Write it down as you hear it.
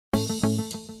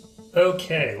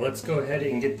Okay, let's go ahead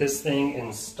and get this thing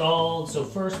installed. So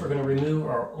first we're going to remove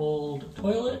our old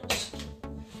toilet.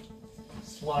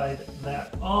 Slide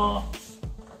that off.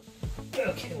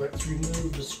 Okay, let's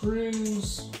remove the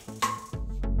screws.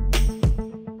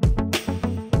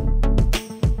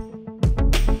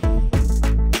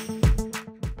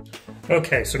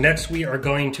 Okay, so next we are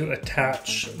going to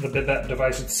attach the Bidet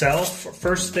device itself.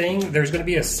 First thing, there's going to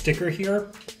be a sticker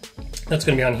here that's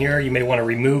going to be on here. You may want to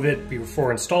remove it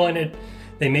before installing it.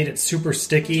 They made it super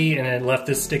sticky and it left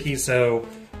this sticky, so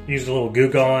used a little Goo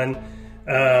Gone.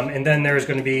 And then there's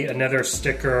going to be another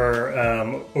sticker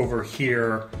over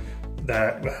here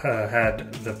that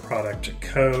had the product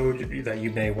code that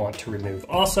you may want to remove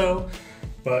also.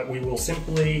 But we will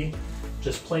simply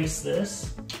just place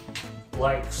this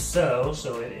like so,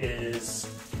 so it is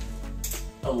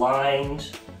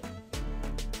aligned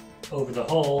over the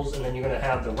holes, and then you're going to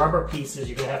have the rubber pieces.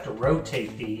 You're going to have to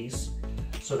rotate these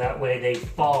so that way they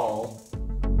fall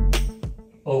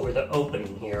over the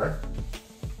opening here.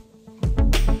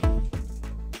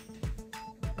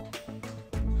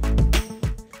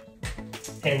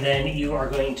 And then you are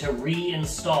going to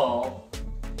reinstall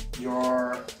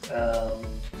your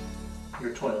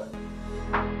toilet.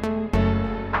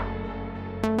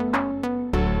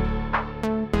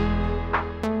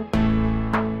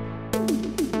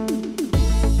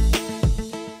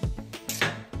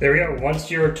 There we go.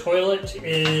 Once your toilet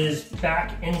is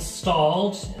back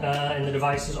installed and the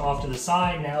device is off to the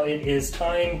side, now it is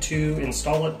time to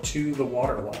install it to the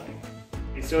water line.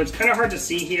 So it's kind of hard to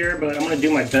see here, but I'm going to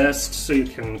do my best so you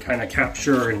can kind of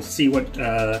capture and see what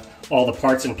all the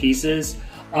parts and pieces.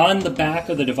 On the back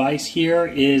of the device here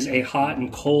is a hot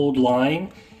and cold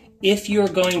line. If you're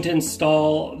going to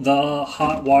install the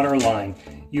hot water line,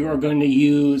 you are going to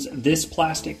use this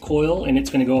plastic coil, and it's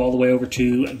going to go all the way over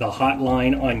to the hot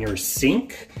line on your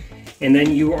sink. And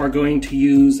then you are going to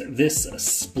use this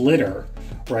splitter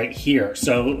right here.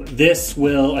 So this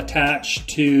will attach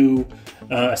to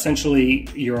essentially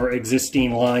your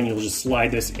existing line. You'll just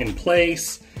slide this in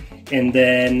place, and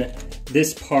then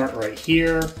this part right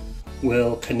here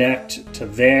will connect to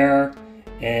there,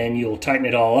 and you'll tighten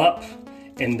it all up.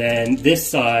 And then this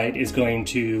side is going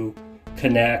to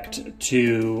connect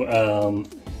to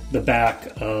the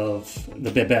back of the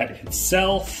Bidet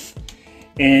itself.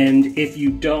 And if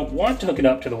you don't want to hook it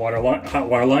up to the hot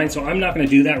water line, so I'm not going to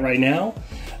do that right now.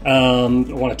 I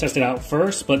want to test it out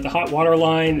first, but the hot water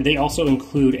line, they also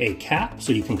include a cap,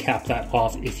 so you can cap that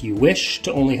off if you wish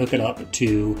to only hook it up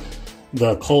to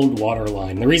the cold water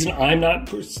line. The reason I'm not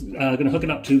going to hook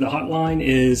it up to the hot line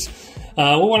is we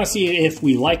want to see if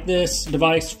we like this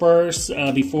device first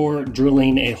before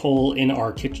drilling a hole in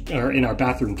our kitchen or in our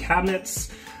bathroom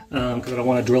cabinets, because I don't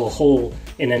want to drill a hole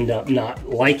and end up not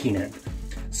liking it.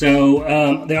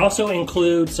 So they also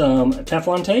include some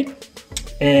Teflon tape,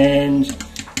 and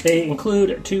they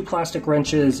include 2 plastic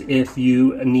wrenches if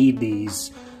you need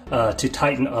these to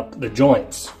tighten up the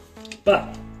joints.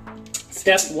 But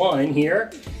step 1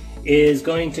 here is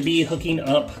going to be hooking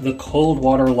up the cold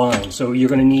water line. So you're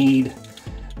going to need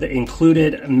the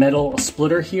included metal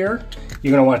splitter here.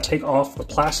 You're going to want to take off the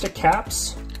plastic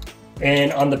caps.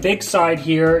 And on the big side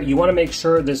here, you want to make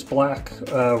sure this black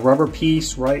rubber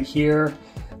piece right here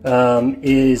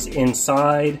is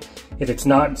inside. If it's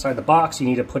not inside the box, you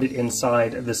need to put it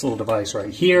inside this little device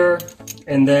right here.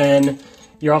 And then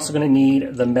you're also going to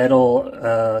need the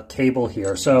metal cable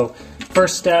here. So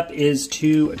first step is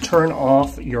to turn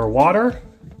off your water.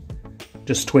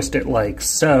 Just twist it like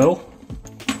so.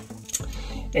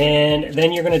 And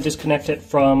then you're going to disconnect it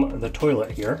from the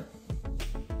toilet here.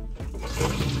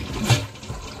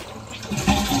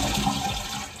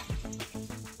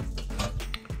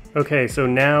 Okay, so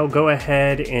now go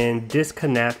ahead and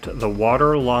disconnect the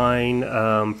water line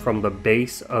from the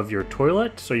base of your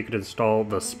toilet so you can install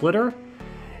the splitter.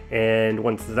 And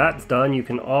once that's done, you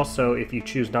can also, if you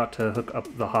choose not to hook up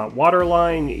the hot water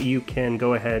line, you can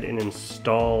go ahead and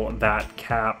install that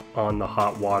cap on the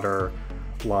hot water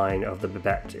line of the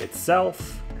Bidet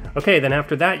itself. Okay, then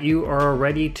after that, you are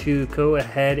ready to go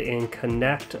ahead and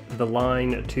connect the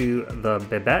line to the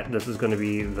Bidet. This is going to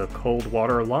be the cold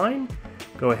water line.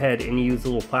 Go ahead and use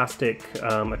little plastic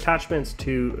attachments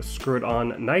to screw it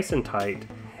on nice and tight.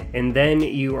 And then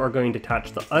you are going to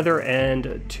attach the other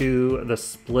end to the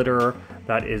splitter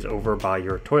that is over by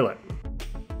your toilet.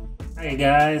 Hey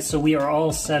guys, so we are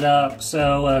all set up.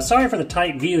 So sorry for the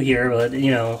tight view here, but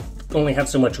you know, only have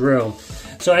so much room.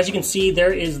 So as you can see,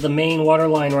 there is the main water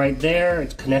line right there.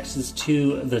 It connects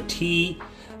to the T,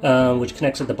 which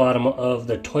connects at the bottom of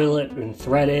the toilet and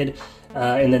threaded.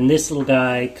 And then this little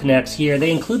guy connects here.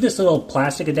 They include this little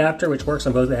plastic adapter, which works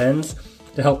on both ends.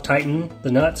 to help tighten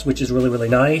the nuts, which is really, really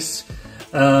nice.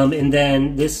 And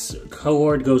then this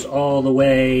cord goes all the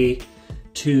way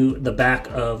to the back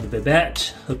of the bibette,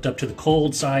 hooked up to the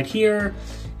cold side here.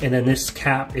 And then this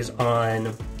cap is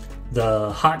on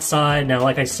the hot side. Now,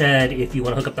 like I said, if you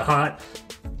want to hook up the hot,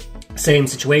 same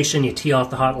situation, you tee off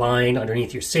the hot line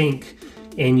underneath your sink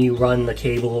and you run the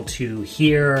cable to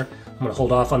here. I'm gonna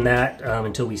hold off on that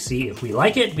until we see if we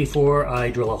like it before I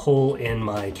drill a hole in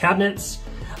my cabinets.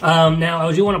 Now,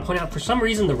 I do want to point out, for some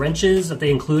reason, the wrenches that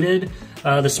they included,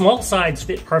 the small sides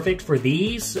fit perfect for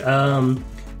these,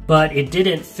 but it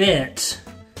didn't fit,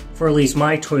 for at least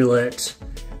my toilet,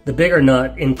 the bigger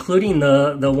nut, including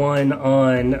the one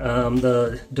on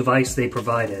the device they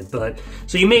provided.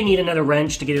 So you may need another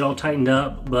wrench to get it all tightened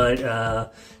up,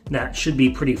 but that should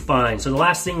be pretty fine. So the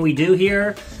last thing we do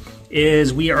here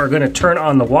is we are gonna turn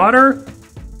on the water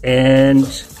and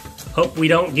hope we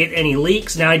don't get any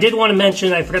leaks. Now, I did want to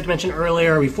mention, I forgot to mention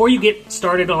earlier, before you get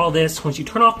started all this, once you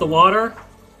turn off the water,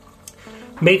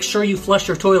 make sure you flush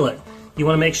your toilet. You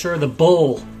want to make sure the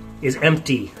bowl is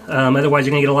empty, otherwise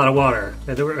you're gonna get a lot of water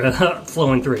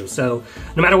flowing through. So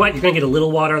no matter what, you're gonna get a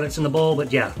little water that's in the bowl,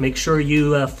 but yeah, make sure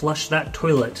you flush that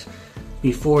toilet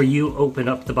before you open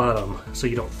up the bottom so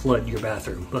you don't flood your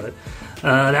bathroom. But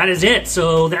that is it.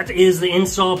 So that is the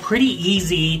install. Pretty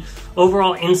easy.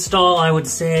 Overall install, I would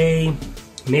say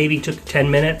maybe took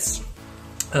 10 minutes.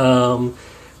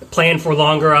 Plan for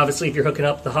longer, obviously, if you're hooking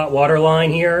up the hot water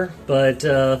line here, but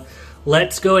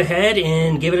let's go ahead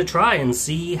and give it a try and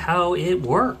see how it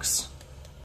works.